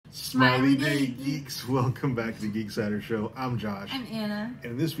Smiley Day Geeks, welcome back to the Geek Cider Show. I'm Josh. I'm Anna.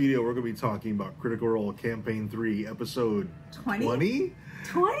 And in this video, we're going to be talking about Critical Role Campaign 3, episode 20?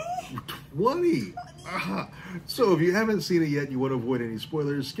 20? So if you haven't seen it yet and you want to avoid any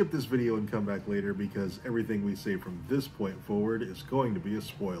spoilers, skip this video and come back later because everything we say from this point forward is going to be a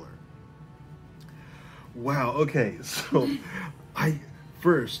spoiler. Wow, okay, so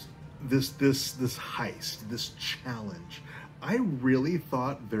this heist, this challenge, I really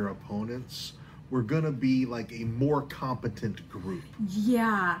thought their opponents were gonna be like a more competent group.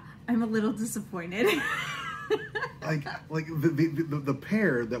 Yeah, I'm a little disappointed. like the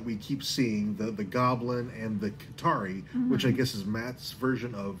pair that we keep seeing, the Goblin and the Qatari, which I guess is Matt's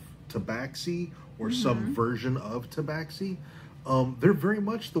version of Tabaxi or some version of Tabaxi. They're very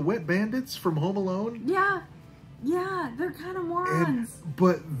much the wet bandits from Home Alone. Yeah, they're kind of morons.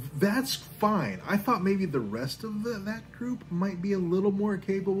 But that's fine. I thought maybe the rest of that group might be a little more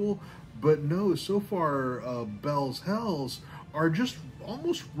capable, but no, so far Bell's Hells are just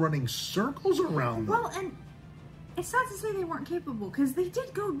almost running circles around them. Well, and it's not to say they weren't capable, because they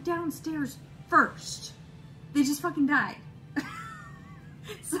did go downstairs first. They just fucking died.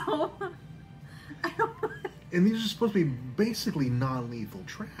 So, I don't... And these are supposed to be basically non-lethal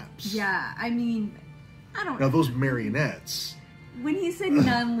traps. Yeah, I mean... I don't know. Now, those marionettes... When he said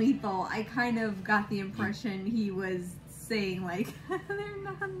non-lethal, I kind of got the impression he was saying, like, they're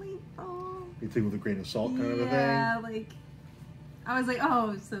non-lethal. You think with a grain of salt kind of a thing? Yeah, like... I was like,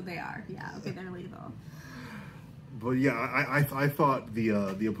 oh, so they are. Yeah, okay, they're lethal. But yeah, I thought the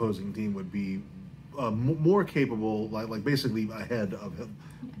opposing team would be more capable, like basically ahead of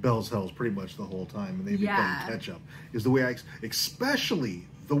Bell's Hells pretty much the whole time, and they'd be playing catch up. Is the way especially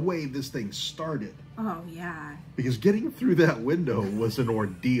the way this thing started. Oh yeah. Because getting through that window was an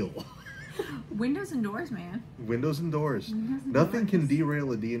ordeal. Windows and doors, man. Windows and doors. Nothing can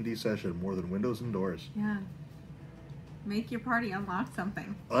derail a D&D session more than windows and doors. Yeah. Make your party unlock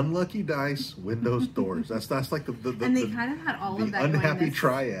something. Unlucky dice, windows, doors. That's like the and they kind of had all of that. Unhappy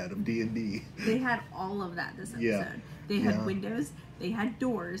triad of D&D. They had all of that this episode. Yeah. They had windows, they had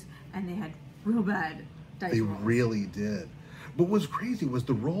doors, and they had real bad dice rolls. They really did. But what was crazy was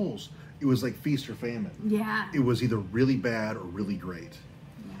the rolls. It was like feast or famine. Yeah. It was either really bad or really great.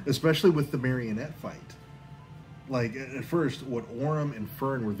 Yeah. Especially with the marionette fight. Like, at first, Orem and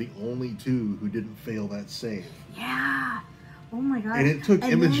Fern were the only two who didn't fail that save. Yeah. Oh my god. And it took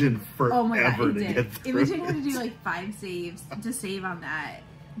Imogen forever to get through. Imogen had to do like 5 saves to save on that.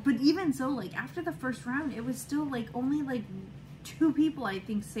 But even so, like, after the first round, it was still like only like 2 people, I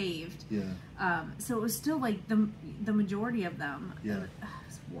think, saved. Yeah. So it was still like the majority of them. Yeah.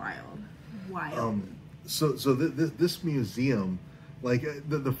 It's wild. So this museum, like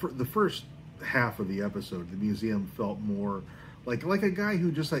the first half of the episode, the museum felt more like a guy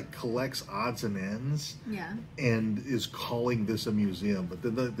who just like collects odds and ends. Yeah. And is calling this a museum. But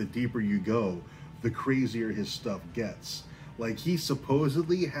then the deeper you go, the crazier his stuff gets. Like, he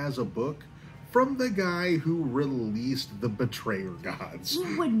supposedly has a book from the guy who released the Betrayer Gods.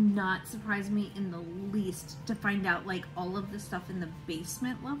 It would not surprise me in the least to find out, like, all of the stuff in the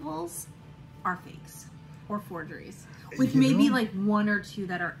basement levels are fakes or forgeries. With maybe, like, 1 or 2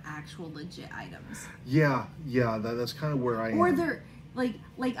 that are actual legit items. Yeah, that's kind of where I am. Or they're, like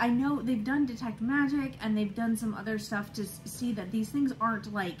I know they've done Detect Magic, and they've done some other stuff to see that these things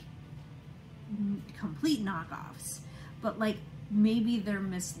aren't, like, complete knockoffs. But, like, maybe they're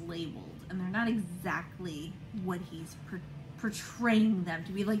mislabeled. And they're not exactly what he's portraying them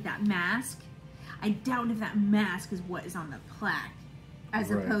to be. Like that mask. I doubt if that mask is what is on the plaque.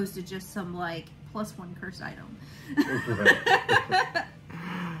 As opposed to just some, like, +1 curse item. Right.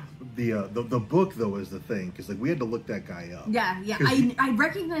 The book, though, is the thing. Because, like, we had to look that guy up. Yeah. I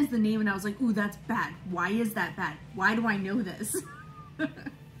recognized the name and I was like, ooh, that's bad. Why is that bad? Why do I know this?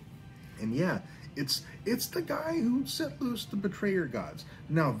 And yeah, it's the guy who set loose the Betrayer Gods.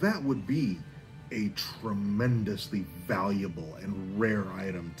 Now, that would be a tremendously valuable and rare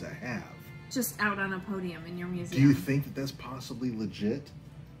item to have. Just out on a podium in your museum. Do you think that that's possibly legit?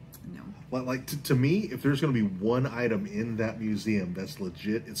 No. Like to me, if there's going to be one item in that museum that's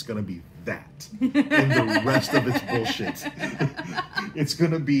legit, it's going to be that. And the rest of it's bullshit. It's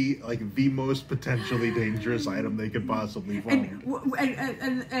going to be like the most potentially dangerous item they could possibly find.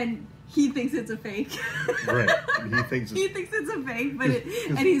 And he thinks it's a fake. Right. He thinks it's a fake, but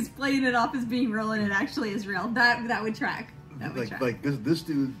and he's playing it off as being real, and it actually is real. That would track. Like this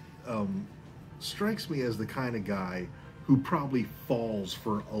dude strikes me as the kind of guy who probably falls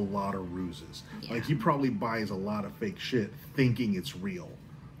for a lot of ruses. Yeah. Like, he probably buys a lot of fake shit thinking it's real.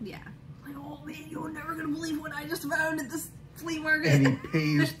 Yeah. Like, oh man, you're never gonna believe what I just found at this flea market. And he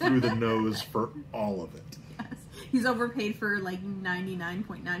pays through the nose for all of it. Yes. He's overpaid for like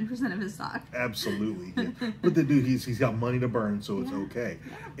 99.9% of his stock. Absolutely. Yeah. But the dude, he's got money to burn, so it's okay.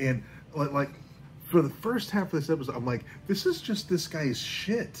 Yeah. And like for the first half of this episode, I'm like, this is just this guy's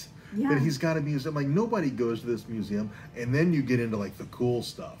shit. Yeah. That he's got a museum. Like, nobody goes to this museum, and then you get into like the cool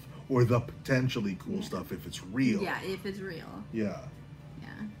stuff or the potentially cool stuff if it's real. Yeah, if it's real. Yeah. Yeah.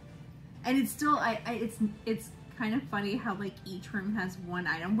 And it's still it's kind of funny how like each room has one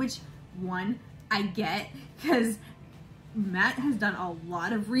item, which one I get because Matt has done a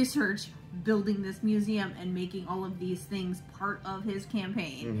lot of research building this museum and making all of these things part of his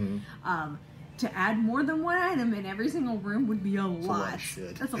campaign. Mm-hmm. To add more than one item in every single room would be a lot.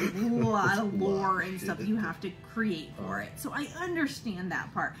 That's a lot of lore and stuff you have to create for it. So I understand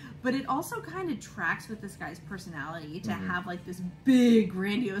that part. But it also kind of tracks with this guy's personality to have like this big,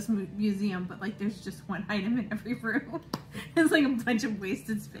 grandiose museum, but like there's just one item in every room. It's like a bunch of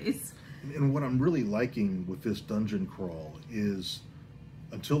wasted space. And what I'm really liking with this dungeon crawl is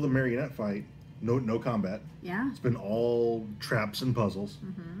until the marionette fight, no combat. Yeah. It's been all traps and puzzles.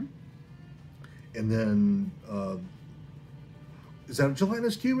 Mm-hmm. And then, is that a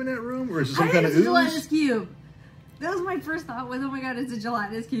gelatinous cube in that room? Or is it some kind of ooze? It's a gelatinous cube. That was my first thought was, oh my god, it's a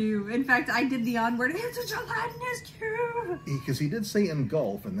gelatinous cube. In fact, I did the onward, it's a gelatinous cube. Because he did say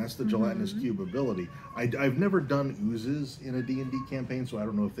engulf, and that's the gelatinous cube ability. I've never done oozes in a D&D campaign, so I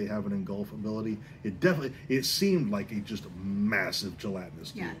don't know if they have an engulf ability. It seemed like a just massive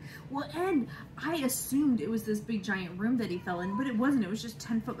gelatinous cube. Yeah. Well, and I assumed it was this big giant room that he fell in, but it wasn't. It was just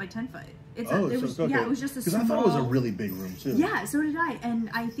 10 foot by 10 foot. Okay. Yeah, it was just a small... Because I thought it was a really big room, too. Yeah, so did I. And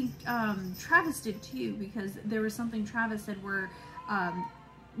I think Travis did, too, because there was something Travis said where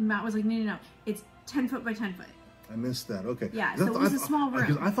Matt was like, no, it's 10 foot by 10 foot. I missed that. Okay. Yeah, so it was a small room.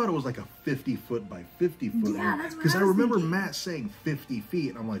 Because I thought it was like a 50 foot by 50 foot. Yeah, that's what Because I remember thinking. Matt saying 50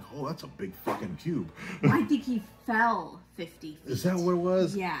 feet, and I'm like, oh, that's a big fucking cube. Well, I think he fell 50 feet. Is that what it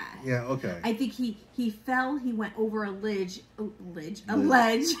was? Yeah. Yeah. Okay. I think he fell. He went over a ledge. Went over a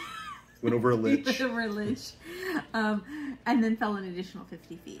ledge. He went over a ledge, and then fell an additional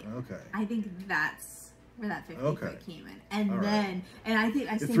 50 feet. Okay. I think that's where that 50 foot came in. And all then, right. and I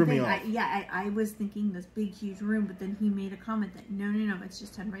think, it threw me off. I was thinking this big, huge room, but then he made a comment that, no, it's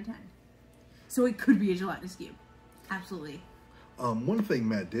just 10 by 10. So it could be a gelatinous cube. Absolutely. One thing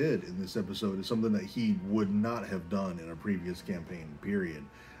Matt did in this episode is something that he would not have done in a previous campaign, period.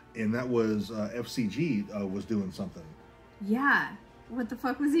 And that was FCG was doing something. Yeah. What the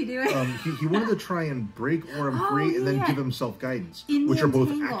fuck was he doing? He wanted to try and break Orem free and then give himself guidance, which are both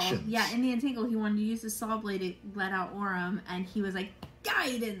actions. Yeah, in the Entangle, he wanted to use the saw blade to let out Orem, and he was like,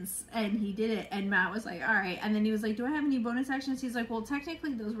 guidance! And he did it, and Matt was like, alright. And then he was like, do I have any bonus actions? He's like, well,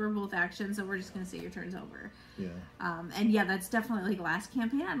 technically those were both actions, so we're just going to say your turn's over. Yeah. And yeah, that's definitely, like, last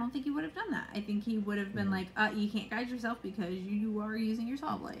campaign, I don't think he would have done that. I think he would have been like, you can't guide yourself because you are using your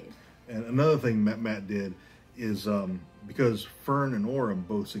saw blade. And another thing Matt did is, because Fern and Orem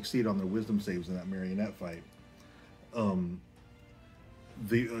both succeed on their wisdom saves in that marionette fight, a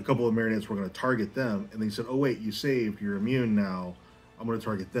couple of marionettes were going to target them, and they said, oh wait, you saved, you're immune now, I'm going to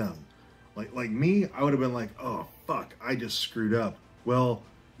target them. Like me, I would have been like, oh fuck, I just screwed up. Well,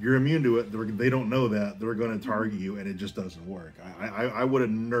 you're immune to it, they don't know that, they're going to target you, and it just doesn't work. I would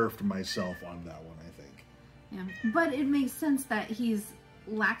have nerfed myself on that one, I think. Yeah, but it makes sense that he's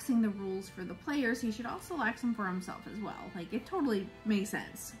laxing the rules for the players. He should also lax them for himself as well. Like, it totally makes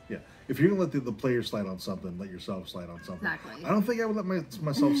sense. Yeah, if you're gonna let the players slide on something, let yourself slide on something. Exactly. I don't think I would let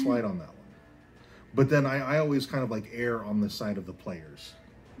myself slide on that one. But then I always kind of like err on the side of the players.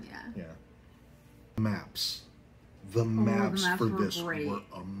 Yeah. Yeah. Maps. The maps for this were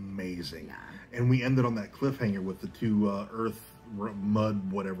amazing. Yeah. And we ended on that cliffhanger with the two earth,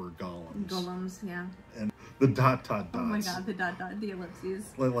 mud, whatever golems. Golems, yeah. And the dot, dots. Oh my god, the dot, the ellipses.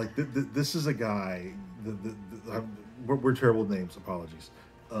 Like this is a guy, we're terrible with names, apologies.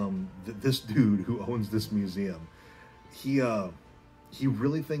 This dude who owns this museum, he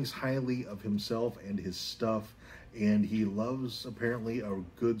really thinks highly of himself and his stuff, and he loves, apparently, a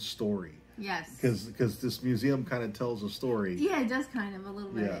good story. Yes. Because this museum kind of tells a story. Yeah, it does kind of, a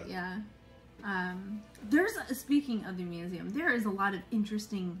little bit, yeah. Speaking of the museum, there is a lot of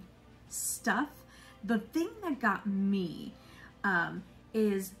interesting stuff. The thing that got me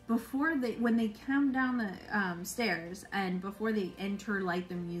is when they come down the stairs and before they enter like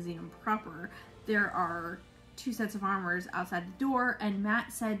the museum proper, there are two sets of armors outside the door, and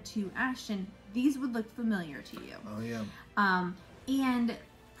Matt said to Ashton, these would look familiar to you. Oh yeah. And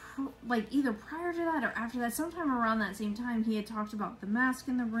like either prior to that or after that, sometime around that same time, he had talked about the mask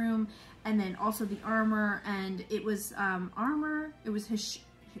in the room, and then also the armor, and it was armor. It was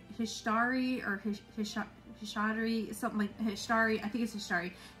Hishtari or Hishtari, something like Hishtari. I think it's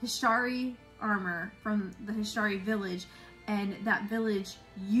Hishtari. Hishtari armor from the Hishtari village, and that village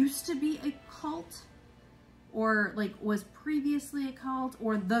used to be a cult, or like was previously a cult,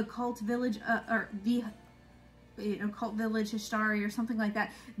 or the cult village, or the cult village Hishtari or something like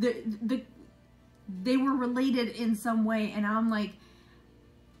that. They were related in some way, and I'm like,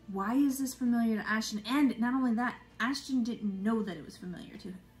 why is this familiar to Ashton? And not only that, Ashton didn't know that it was familiar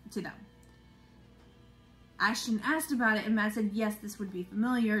to them. Ashton asked about it, and Matt said, yes, this would be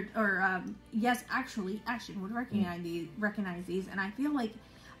familiar, or yes, actually, Ashton would recognize these, and I feel like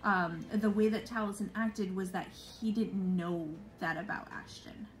the way that Taliesin acted was that he didn't know that about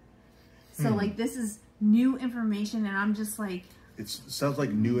Ashton. So, like, this is new information, and I'm just like... It sounds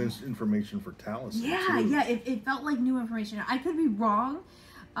like new information for Taliesin. Yeah, too. Yeah, it felt like new information. I could be wrong,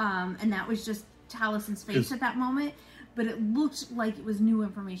 and that was just Taliesin's face at that moment, but it looked like it was new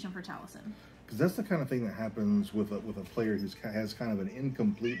information for Taliesin. Because that's the kind of thing that happens with a player who has kind of an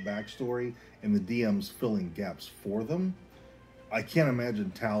incomplete backstory, and the DM's filling gaps for them. I can't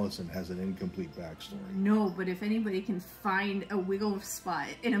imagine Taliesin has an incomplete backstory. No, but if anybody can find a wiggle spot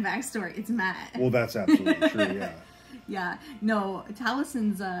in a backstory, it's Matt. Well, that's absolutely true, yeah. Yeah, no,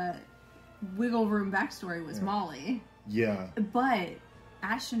 Taliesin's wiggle room backstory was Molly. Yeah. But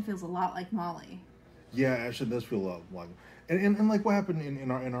Ashton feels a lot like Molly. Yeah, Ashton does feel a lot like... And like what happened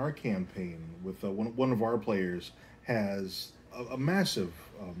in our campaign with one of our players has a massive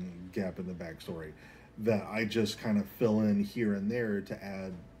gap in the backstory that I just kind of fill in here and there to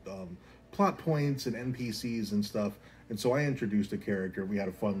add plot points and NPCs and stuff. And so I introduced a character. We had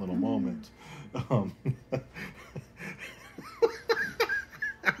a fun little moment.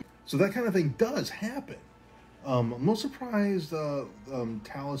 So that kind of thing does happen. I'm not surprised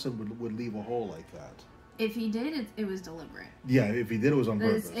Taliesin would leave a hole like that. If he did, it was deliberate. Yeah, if he did, it was on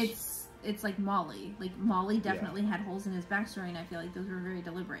purpose. It's like Molly. Like, Molly definitely had holes in his backstory, and I feel like those were very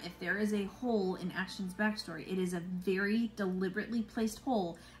deliberate. If there is a hole in Ashton's backstory, it is a very deliberately placed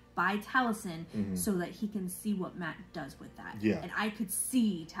hole by Taliesin so that he can see what Matt does with that. Yeah. And I could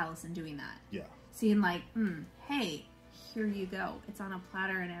see Taliesin doing that. Yeah. Seeing like, hey, here you go. It's on a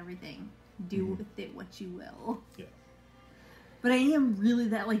platter and everything. Do with it what you will. Yeah. But I am really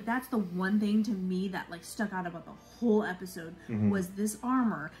that's the one thing to me that like stuck out about the whole episode was this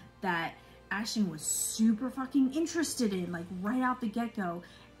armor that Ashton was super fucking interested in, like right out the get-go,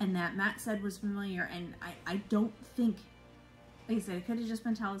 and that Matt said was familiar. And I don't think, like I said, it could have just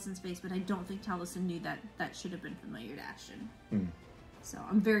been Taliesin's face, but I don't think Taliesin knew that should have been familiar to Ashton. So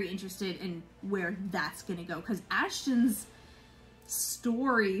I'm very interested in where that's gonna go, because Ashton's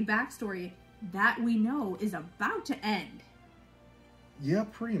backstory that we know is about to end. Yeah,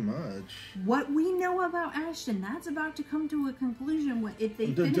 pretty much. What we know about Ashton, that's about to come to a conclusion if they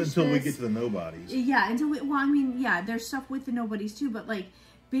finish this. Until we get to the nobodies. Yeah, until we, well, I mean, yeah, there's stuff with the nobodies too, but like,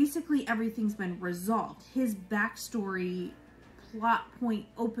 basically everything's been resolved. His backstory plot point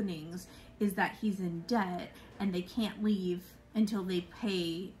openings is that he's in debt and they can't leave until they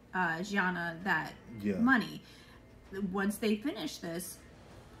pay Gianna that money. Once they finish this,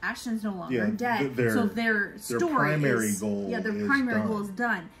 Ashton's no longer in debt, so their primary goal is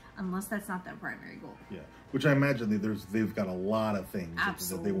done, unless that's not their primary goal. Yeah, which I imagine they've got a lot of things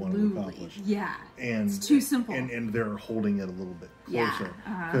that they want to accomplish. Yeah, and it's too simple. And they're holding it a little bit closer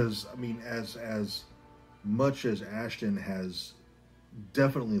because I mean, as much as Ashton has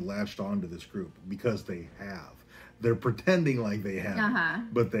definitely latched onto this group because they're pretending like they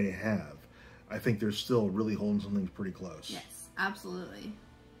haven't, but they have. I think they're still really holding some things pretty close. Yes, absolutely.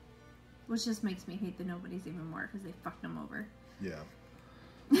 Which just makes me hate the nobodies even more because they fucked them over. Yeah.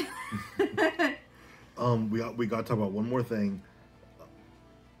 We got to talk about one more thing.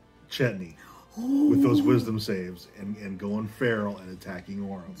 Chetney with those wisdom saves and going feral and attacking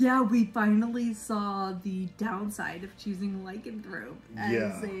Orem. Yeah, we finally saw the downside of choosing Lycanthrope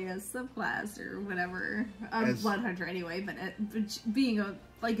as a subclass or whatever. Blood Hunter anyway, but being a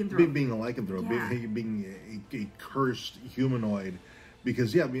Lycanthrope. Being a Lycanthrope, being a cursed humanoid.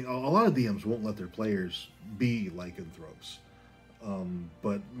 Because, yeah, I mean, a lot of DMs won't let their players be lycanthropes.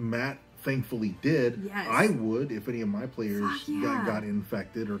 But Matt thankfully did. Yes. I would, if any of my players got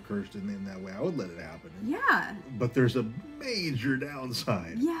infected or cursed in that way, I would let it happen. Yeah. But there's a major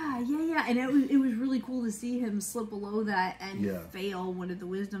downside. Yeah. And it was really cool to see him slip below that and fail one of the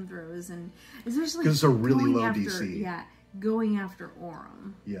wisdom throws. And especially because it's a really low DC. Yeah, going after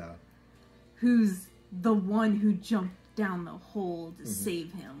Orem. Yeah. Who's the one who jumped down the hole to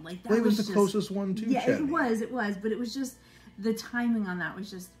save him. Like that well, he was the just, closest one to yeah, Chetney. it was, but it was just the timing on that was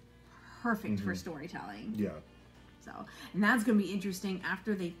just perfect for storytelling. Yeah. So, and that's going to be interesting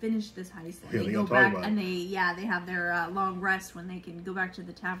after they finish this heist. Yeah, they go back and they have their long rest when they can go back to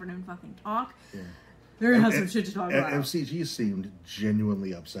the tavern and fucking talk. Yeah. They're going to have some shit to talk about. FCG seemed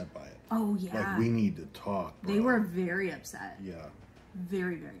genuinely upset by it. Oh, yeah. Like, we need to talk, bro. They were very upset. Yeah.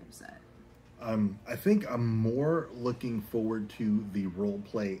 Very, very upset. I think I'm more looking forward to the role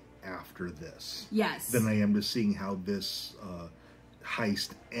play after this. Yes. Than I am to seeing how this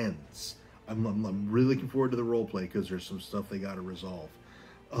heist ends. I'm really looking forward to the role play because there's some stuff they got to resolve.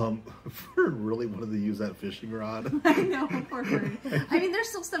 Fern really wanted to use that fishing rod. I know, poor Fern. I mean, there's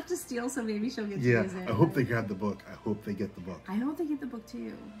still stuff to steal, so maybe she'll get to use it. I hope they grab the book. I hope they get the book. I hope they get the book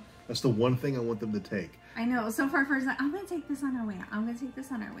too. That's the one thing I want them to take. I know. So far, Fern's like, I'm going to take this on our way out. I'm going to take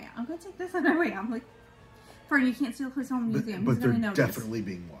this on our way out. I'm going to take this on our way out. I'm like, Fern, you can't steal his home museum. But they're definitely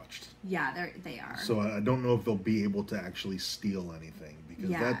being watched. Yeah, they are. So I don't know if they'll be able to actually steal anything because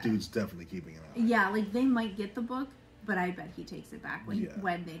that dude's definitely keeping an eye. Yeah, like they might get the book, but I bet he takes it back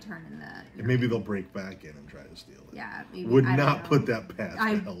when they turn in the. And maybe they'll break back in and try to steal it. Yeah, maybe. Would not put that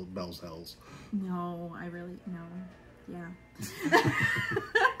past Bell's Hells. No, I really no. Yeah.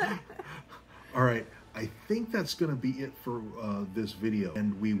 All right, I think that's going to be it for this video,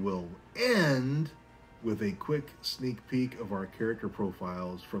 and we will end with a quick sneak peek of our character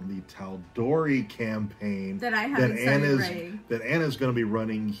profiles from the Tal'Dorei campaign that I haven't started writing. That Anna's going to be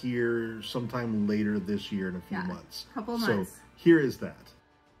running here sometime later this year in a few months. Couple months. So here is that.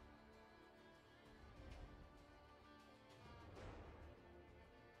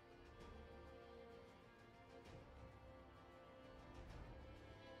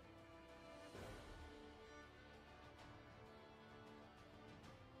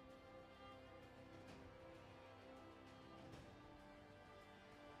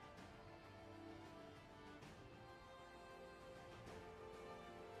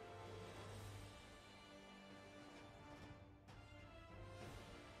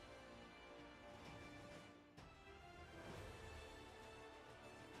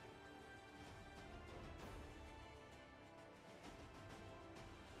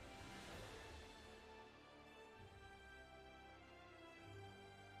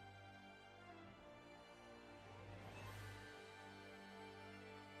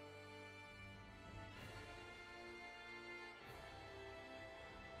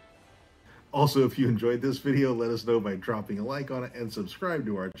 Also, if you enjoyed this video, let us know by dropping a like on it and subscribe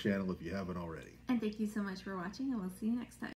to our channel if you haven't already. And thank you so much for watching, and we'll see you next time.